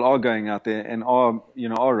 So people are going out there and are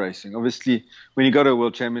racing. Obviously, when you go to a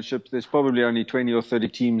World Championship, there's probably only 20 or 30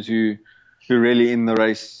 teams who are really in the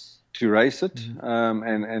race to race it,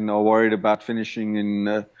 and are worried about finishing in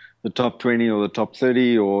the top 20 or the top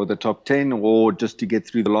 30 or the top 10 or just to get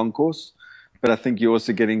through the long course. But I think you're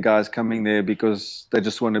also getting guys coming there because they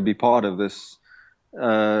just want to be part of this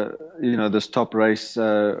this top race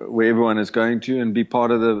where everyone is going to, and be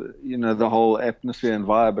part of the whole atmosphere and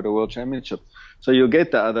vibe at a World Championship. So you'll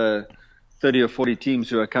get the other 30 or 40 teams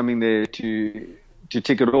who are coming there to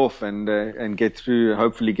tick it off and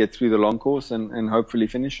hopefully get through the long course and hopefully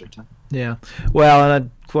finish it. Yeah. Well,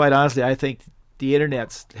 and quite honestly, I think the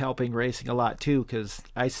internet's helping racing a lot too, because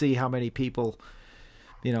I see how many people,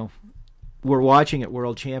 were watching at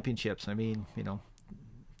World Championships. I mean,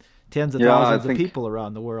 tens of thousands of people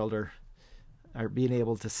around the world are being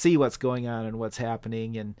able to see what's going on and what's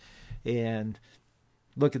happening. And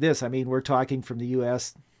look at this. I mean, we're talking from the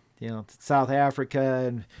U.S., South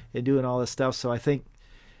Africa and doing all this stuff. So I think,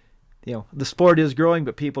 the sport is growing,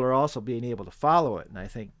 but people are also being able to follow it. And I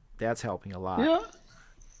think that's helping a lot. Yeah.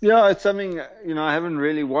 Yeah, it's something, I haven't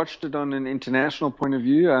really watched it on an international point of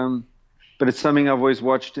view, but it's something I've always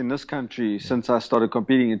watched in this country since I started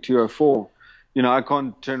competing in 2004. I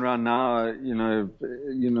can't turn around now,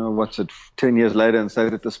 10 years later and say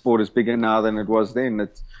that the sport is bigger now than it was then.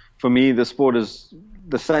 For me, the sport is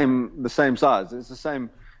the same size. It's the same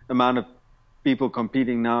amount of people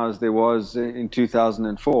competing now as there was in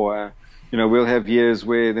 2004. We'll have years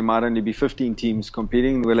where there might only be 15 teams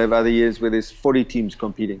competing. We'll have other years where there's 40 teams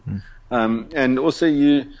competing. And also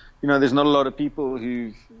there's not a lot of people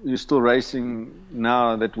who're still racing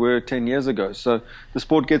now that were 10 years ago. So the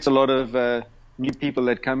sport gets a lot of new people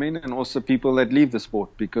that come in, and also people that leave the sport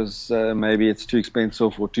because maybe it's too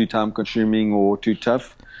expensive or too time consuming or too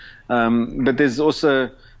tough. But there's also,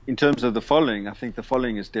 in terms of the following, I think the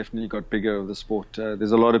following has definitely got bigger of the sport.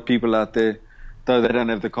 There's a lot of people out there, though they don't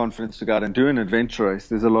have the confidence to go out and do an adventure race.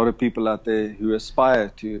 There's a lot of people out there who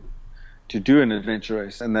aspire to do an adventure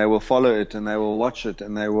race, and they will follow it, and they will watch it,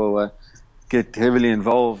 and they will get heavily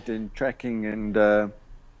involved in tracking and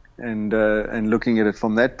looking at it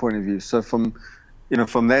from that point of view. So from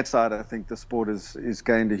that side, I think the sport is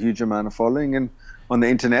gained a huge amount of following, and on the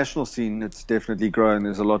international scene, it's definitely grown.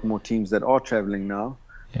 There's a lot more teams that are traveling now.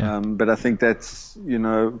 Yeah. But I think that's,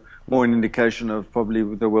 more an indication of probably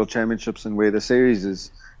the World Championships and where the series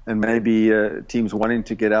is, and maybe teams wanting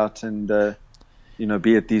to get out and,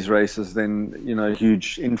 be at these races than, a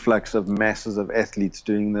huge influx of masses of athletes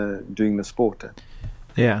doing the sport.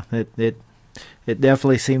 Yeah, it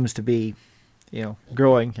definitely seems to be,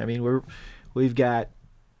 growing. I mean, we've got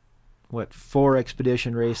 4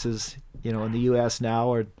 expedition races, in the U.S. now,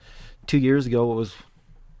 or 2 years ago it was.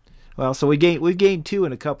 Well, so we've gained 2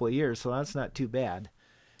 in a couple of years, so that's not too bad.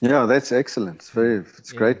 Yeah, that's excellent.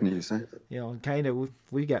 It's great news. And kind of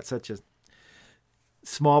we've got such a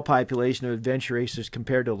small population of adventure racers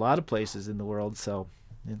compared to a lot of places in the world. So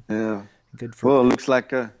yeah, good for. Well, it looks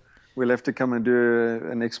like we'll have to come and do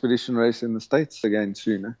an expedition race in the States again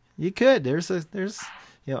soon. Eh? You could. There's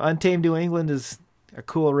Untamed New England is a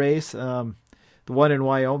cool race. The one in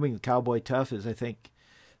Wyoming, the Cowboy Tough, is, I think,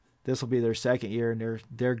 this will be their second year, and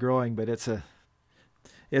they're growing, but it's a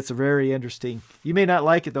very interesting. You may not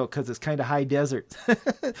like it though because it's kind of high desert,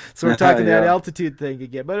 so we're talking that altitude thing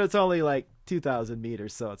again. But it's only like 2,000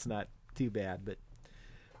 meters, so it's not too bad. But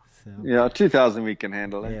 2,000 we can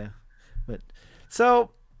handle it. Yeah, but so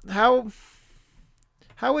how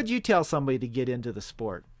would you tell somebody to get into the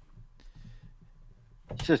sport?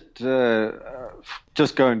 Just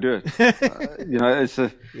go and do it. It's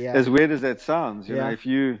as weird as that sounds. If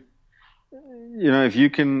you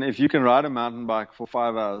can ride a mountain bike for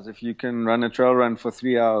 5 hours, if you can run a trail run for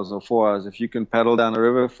 3 hours or 4 hours, if you can paddle down a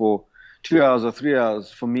river for 2 hours or 3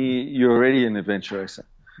 hours, for me, you're already an adventure racer.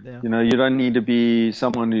 Yeah. You don't need to be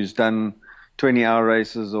someone who's done 20-hour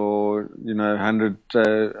races or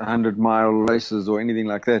 100-mile races or anything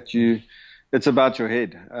like that. It's about your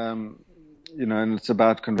head. And it's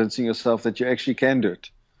about convincing yourself that you actually can do it.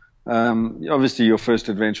 Obviously, your first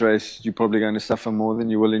adventure race, you're probably going to suffer more than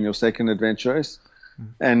you will in your second adventure race.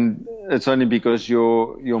 And it's only because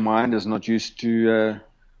your mind is not used to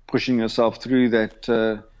pushing yourself through that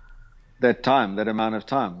amount of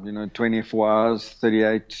time. 24 hours,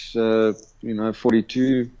 38,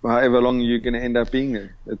 42, however long you're going to end up being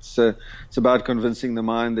there. It's about convincing the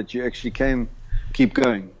mind that you actually can keep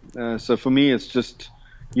going. So for me, it's just...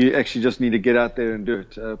 You actually just need to get out there and do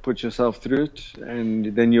it. Put yourself through it,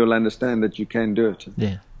 and then you'll understand that you can do it.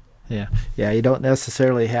 Yeah. You don't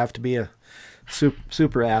necessarily have to be a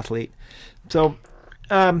super athlete. So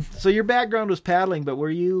your background was paddling, but were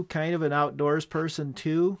you kind of an outdoors person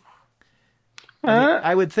too?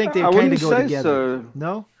 I would think they kind of go together. So.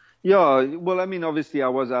 No? Yeah. Well, I mean, obviously, I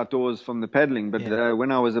was outdoors from the paddling, but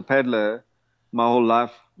when I was a paddler, my whole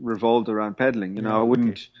life revolved around paddling. I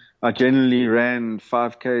wouldn't. Okay. I generally ran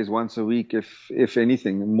 5Ks once a week, if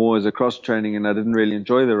anything, more as a cross training, and I didn't really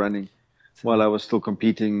enjoy the running while I was still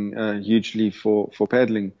competing hugely for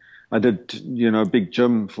paddling. I did, a big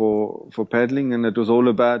gym for paddling, and it was all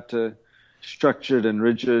about structured and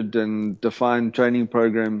rigid and defined training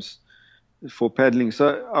programs for paddling.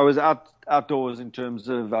 So I was outdoors in terms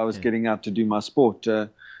of I was getting out to do my sport. I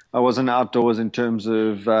wasn't outdoors in terms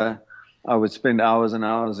of I would spend hours and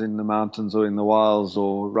hours in the mountains or in the wilds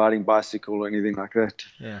or riding bicycle or anything like that.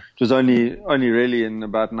 Yeah. It was only really in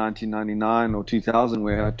about 1999 or 2000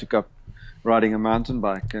 where I took up riding a mountain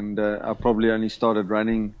bike, and I probably only started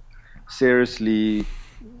running seriously,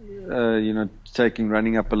 taking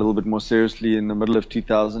running up a little bit more seriously in the middle of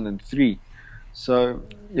 2003. So,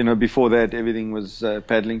 before that, everything was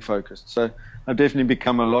paddling focused. So I've definitely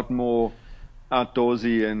become a lot more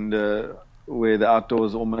outdoorsy and where the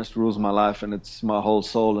outdoors almost rules my life, and it's my whole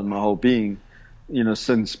soul and my whole being,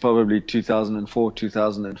 since probably 2004,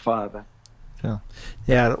 2005. So,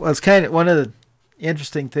 yeah, well, it's kind of one of the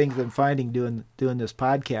interesting things I'm finding doing this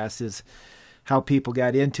podcast is how people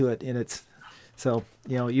got into it. And it's, so,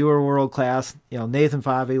 you were world class, Nathan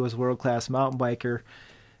Fave was world class mountain biker.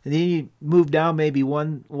 and then you move down maybe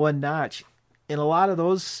one notch, and a lot of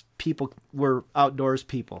those people were outdoors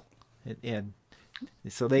people, and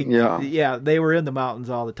so they they were in the mountains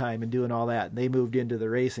all the time and doing all that, and they moved into the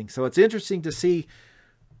racing. So it's interesting to see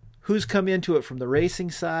who's come into it from the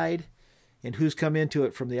racing side and who's come into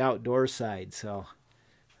it from the outdoor side. So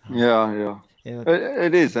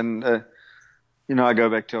it is, and I go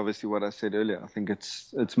back to obviously what I said earlier. I think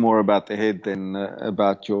it's more about the head than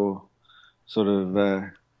about your sort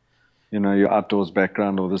of your outdoors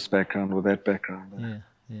background or this background or that background.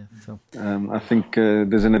 Yeah. So I think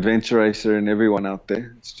there's an adventure racer in everyone out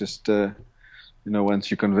there. It's just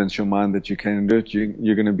once you convince your mind that you can do it,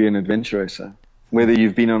 you're going to be an adventure racer. Whether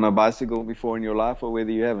you've been on a bicycle before in your life or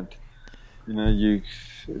whether you haven't,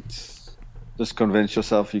 it's just convince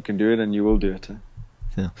yourself you can do it and you will do it.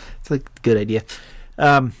 Yeah, it's a good idea.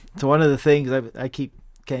 So one of the things I keep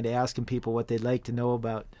kind of asking people what they'd like to know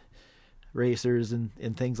about racers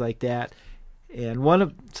and things like that,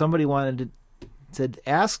 and somebody said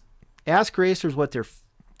ask racers what their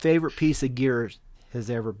favorite piece of gear has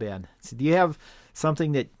ever been. So do you have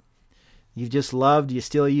something that you've just loved, you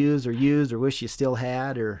still use or wish you still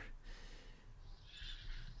had, or?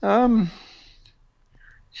 Jeez,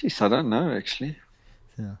 I don't know actually.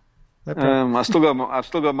 Yeah. I've still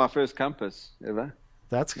got my first compass ever.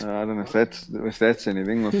 That's. I don't know if that's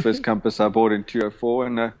anything. My first compass I bought in 2004,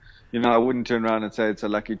 and I wouldn't turn around and say it's a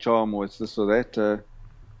lucky charm or it's this or that.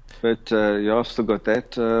 But I've still got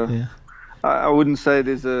that. I wouldn't say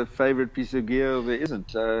there's a favorite piece of gear. There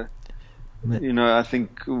isn't. I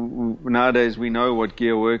think nowadays we know what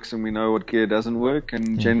gear works and we know what gear doesn't work,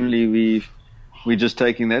 and generally we're just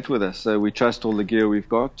taking that with us. So we trust all the gear we've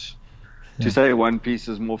got. To say one piece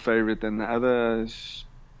is more favorite than the other,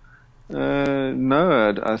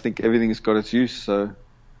 no. I think everything's got its use. So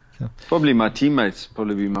probably my teammates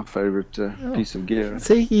probably be my favorite piece of gear.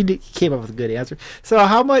 See, you came up with a good answer. So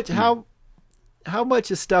how much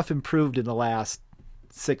has stuff improved in the last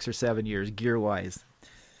 6 or 7 years gear wise?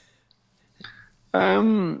 I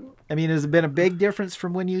mean, has it been a big difference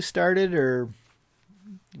from when you started, or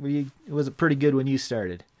was it pretty good when you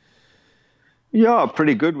started? Yeah,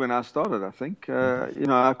 pretty good when I started, I think. I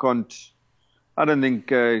don't think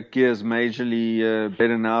gear's majorly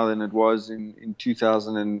better now than it was in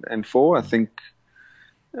 2004. I think,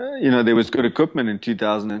 there was good equipment in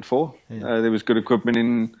 2004. There was good equipment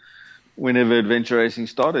in whenever adventure racing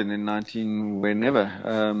started in whenever.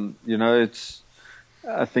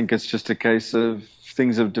 I think it's just a case of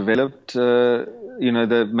things have developed,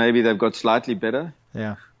 that maybe they've got slightly better.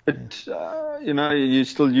 Yeah. But, you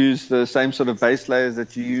still use the same sort of base layers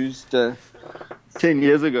that you used 10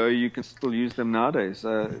 years ago. You can still use them nowadays.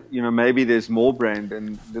 Maybe there's more brands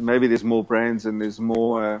and there's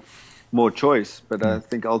more choice. But I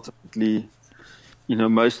think ultimately,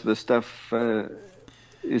 most of the stuff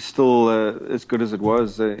is still as good as it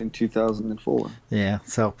was in 2004. Yeah,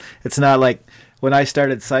 so it's not like when I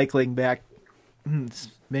started cycling back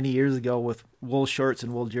many years ago with wool shorts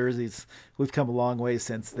and wool jerseys. We've come a long way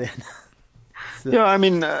since then. Yeah, I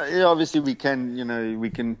mean, obviously we can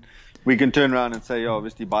turn around and say,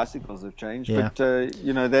 obviously bicycles have changed, but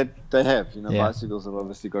that they have. Bicycles have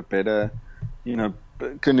obviously got better.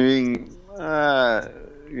 Canoeing.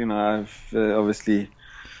 I've obviously.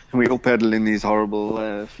 We all paddle in these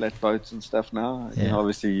horrible flat boats and stuff now.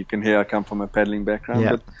 Obviously you can hear I come from a paddling background,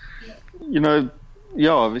 but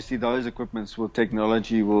obviously those equipments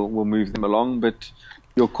technology will move them along, but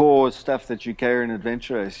your core stuff that you carry in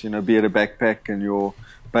adventure race, be it a backpack and your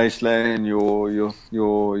base layer and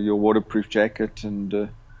your waterproof jacket and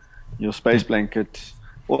your space blanket,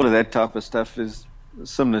 all of that type of stuff is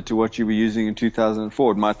similar to what you were using in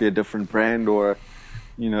 2004. It might be a different brand or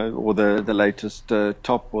the latest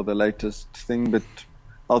top or the latest thing, but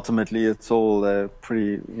ultimately it's all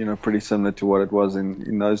pretty similar to what it was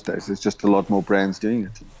in those days. There's just a lot more brands doing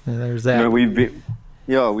it. There's that.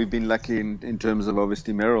 We've been lucky in terms of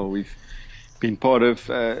obviously Merrell. We've been part of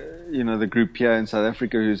the group here in South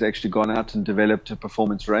Africa who's actually gone out and developed a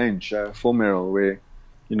performance range for Merrell, where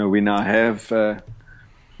we now have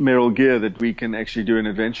Merrell gear that we can actually do an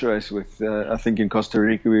adventure race with. I think in Costa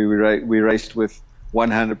Rica we raced with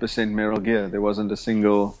 100% Merrell gear. There wasn't a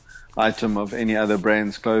single item of any other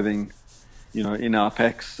brand's clothing, in our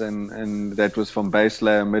packs, and that was from base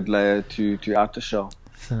layer, mid layer to outer shell.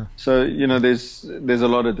 So there's a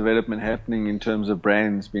lot of development happening in terms of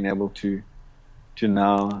brands being able to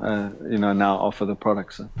now now offer the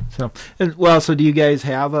products. So do you guys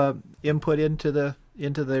have a input into their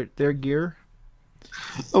gear?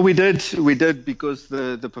 Oh, we did because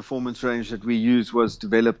the performance range that we use was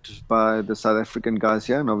developed by the South African guys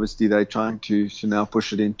here, and obviously they're trying to now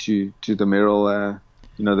push it into the Merrell,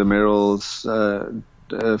 the Merrell's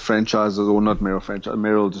franchises, or not Merrell franchise,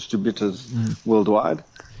 Merrell distributors worldwide.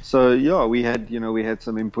 So yeah, we had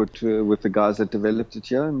some input with the guys that developed it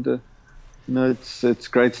here, and it's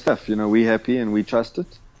great stuff. We're happy and we trust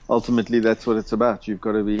it. Ultimately, that's what it's about. You've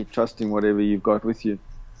got to be trusting whatever you've got with you.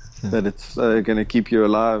 That it's going to keep you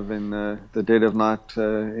alive in the dead of night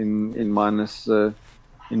in minus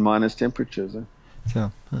temperatures.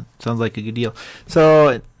 So sounds like a good deal.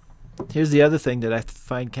 So here's the other thing that I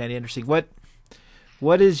find kind of interesting.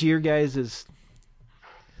 What is your guys'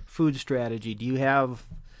 food strategy? Do you have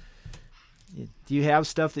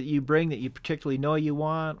stuff that you bring that you particularly know you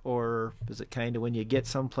want, or is it kind of when you get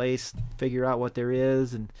someplace, figure out what there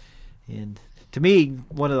is? And to me,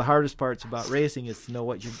 one of the hardest parts about racing is to know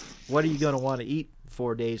what are you going to want to eat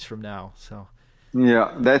 4 days from now. So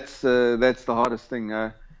yeah, that's the hardest thing.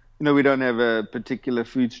 We don't have a particular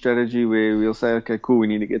food strategy where we'll say, okay, cool, we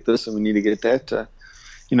need to get this and we need to get that.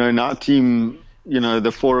 In our team,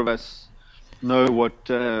 the four of us know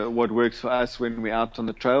what works for us when we're out on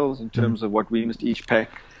the trails in terms of what we must each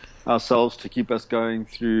pack ourselves to keep us going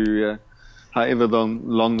through however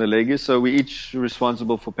long the leg is. So we're each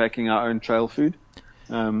responsible for packing our own trail food.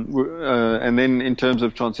 And then in terms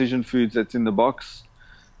of transition foods that's in the box,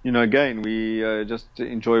 again, we just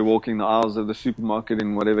enjoy walking the aisles of the supermarket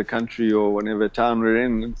in whatever country or whatever town we're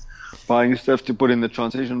in, and buying stuff to put in the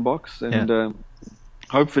transition box. And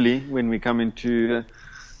hopefully when we come into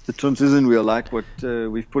the transition, we'll like what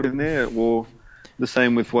we've put in there, or the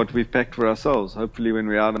same with what we've packed for ourselves. Hopefully when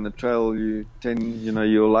we're out on the trail,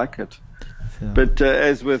 you'll like it. Yeah. But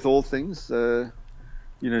as with all things,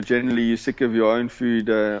 generally you're sick of your own food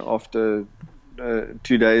after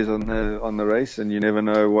 2 days on the race, and you never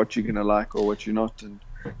know what you're going to like or what you're not. And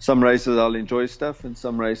some races I'll enjoy stuff, and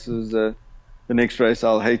some races, the next race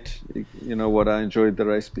I'll hate, what I enjoyed the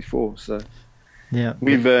race before. So yeah,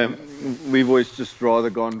 we've always just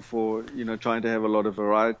rather gone for trying to have a lot of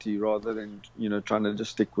variety rather than trying to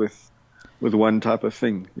just stick with one type of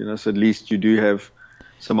thing. So at least you do have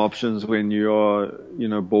some options when you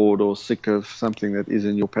are bored or sick of something that is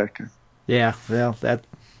in your pack. Yeah, well, that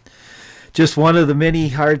just one of the many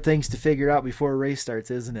hard things to figure out before a race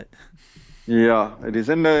starts, isn't it? Yeah, it is,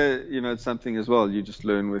 and it's something as well. You just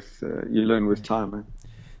learn with time. Man.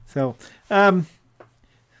 So,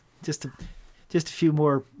 just a few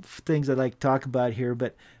more things I'd like to talk about here.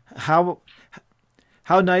 But how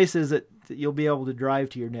nice is it that you'll be able to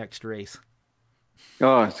drive to your next race?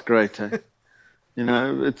 Oh, it's great.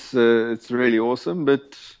 It's really awesome.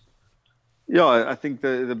 But yeah, I think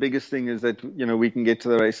the biggest thing is that we can get to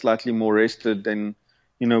the race slightly more rested than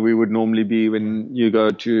we would normally be when you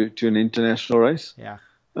go to an international race. Yeah.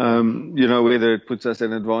 Whether it puts us at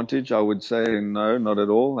an advantage, I would say no, not at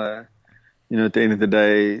all. At the end of the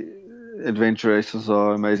day, adventure races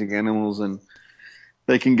are amazing animals, and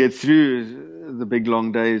they can get through the big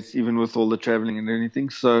long days even with all the traveling and anything.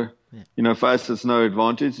 So for us it's no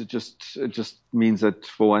advantage. It just means that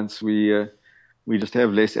for once we just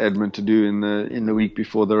have less admin to do in the week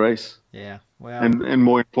before the race. Yeah. Well, and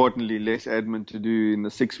more importantly, less admin to do in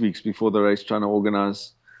the 6 weeks before the race, trying to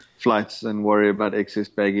organize flights and worry about excess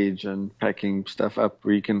baggage and packing stuff up.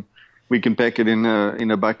 We can pack it in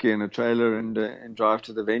a bucket and a trailer and drive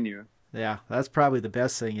to the venue. Yeah, that's probably the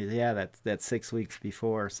best thing. Is that's 6 weeks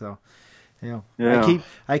before. So, yeah.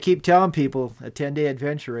 I keep telling people a 10-day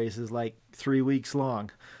adventure race is like 3 weeks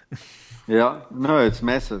long. Yeah, no, it's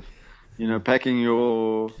massive. Packing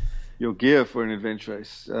your gear for an adventure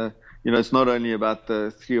race. It's not only about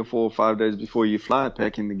the 3 or 4 or 5 days before you fly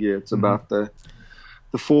packing the gear. It's about the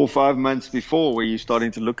 4 or 5 months before, where you're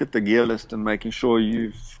starting to look at the gear list and making sure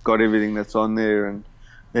you've got everything that's on there, and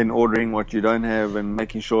then ordering what you don't have and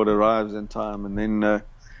making sure it arrives in time, and then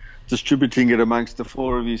distributing it amongst the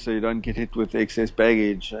 4 of you so you don't get hit with excess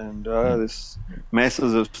baggage. And there's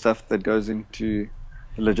masses of stuff that goes into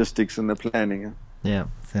the logistics and the planning. Yeah,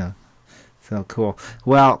 so cool.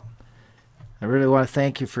 Well, I really want to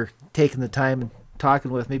thank you for taking the time and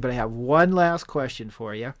talking with me, but I have one last question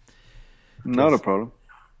for you. Not a problem.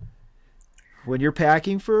 When you're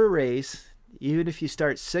packing for a race, even if you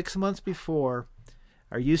start 6 months before,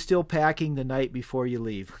 are you still packing the night before you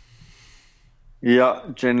leave? Yeah,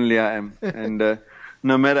 generally I am. And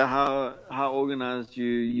no matter how organized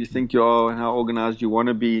you think you are and how organized you want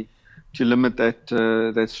to be, to limit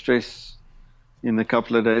that stress in the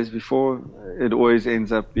couple of days before, it always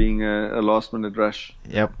ends up being a last minute rush.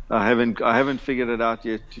 Yep. I haven't figured it out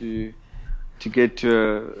yet to to get to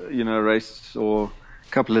a race or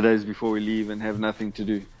a couple of days before we leave and have nothing to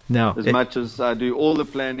do. No. As much as I do all the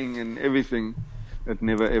planning and everything, it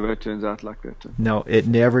never ever turns out like that. No, it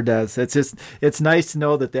never does. It's nice to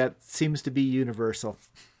know that seems to be universal.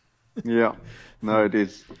 Yeah, no, it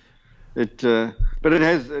is. But it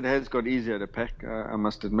has got easier to pack, I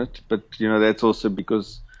must admit. But that's also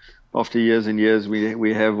because after years and years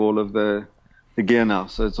we have all of the gear now,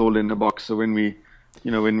 so it's all in the box. So when we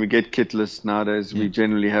get kit lists nowadays, we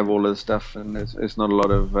generally have all of the stuff, and it's not a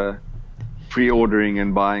lot of pre-ordering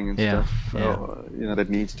and buying and stuff. That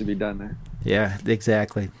needs to be done. Eh? Yeah,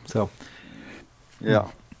 exactly. So, yeah.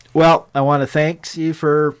 Well, I want to thank you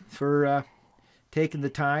for taking the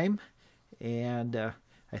time, and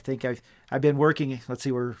I think I've been working. Let's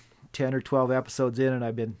see, we're 10 or 12 episodes in, and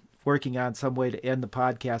I've been working on some way to end the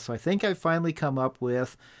podcast. So I think I've finally come up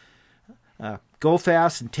with go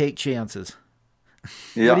fast and take chances.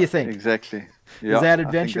 Yeah, what do you think? Exactly. Yeah, is that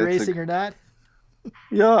adventure racing or not?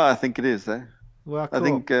 Yeah, I think it is. Well, cool. I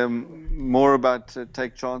think more about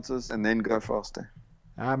take chances and then go faster.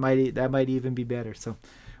 That might even be better. So,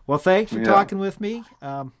 well, thanks for talking with me.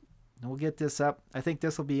 We'll get this up. I think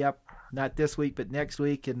this will be up not this week, but next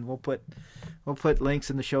week, and we'll put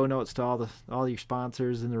links in the show notes to all your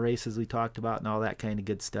sponsors and the races we talked about and all that kind of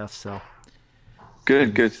good stuff. So,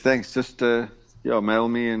 good. Thanks. Just mail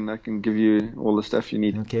me and I can give you all the stuff you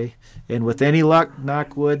need. Okay. And with any luck,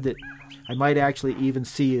 knock wood, that I might actually even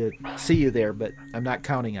see you there, but I'm not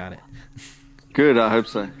counting on it. Good. I hope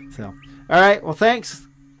so. So, all right. Well, thanks.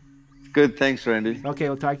 Good. Thanks, Randy. Okay.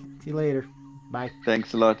 We'll talk to you later. Bye.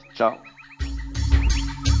 Thanks a lot. Ciao.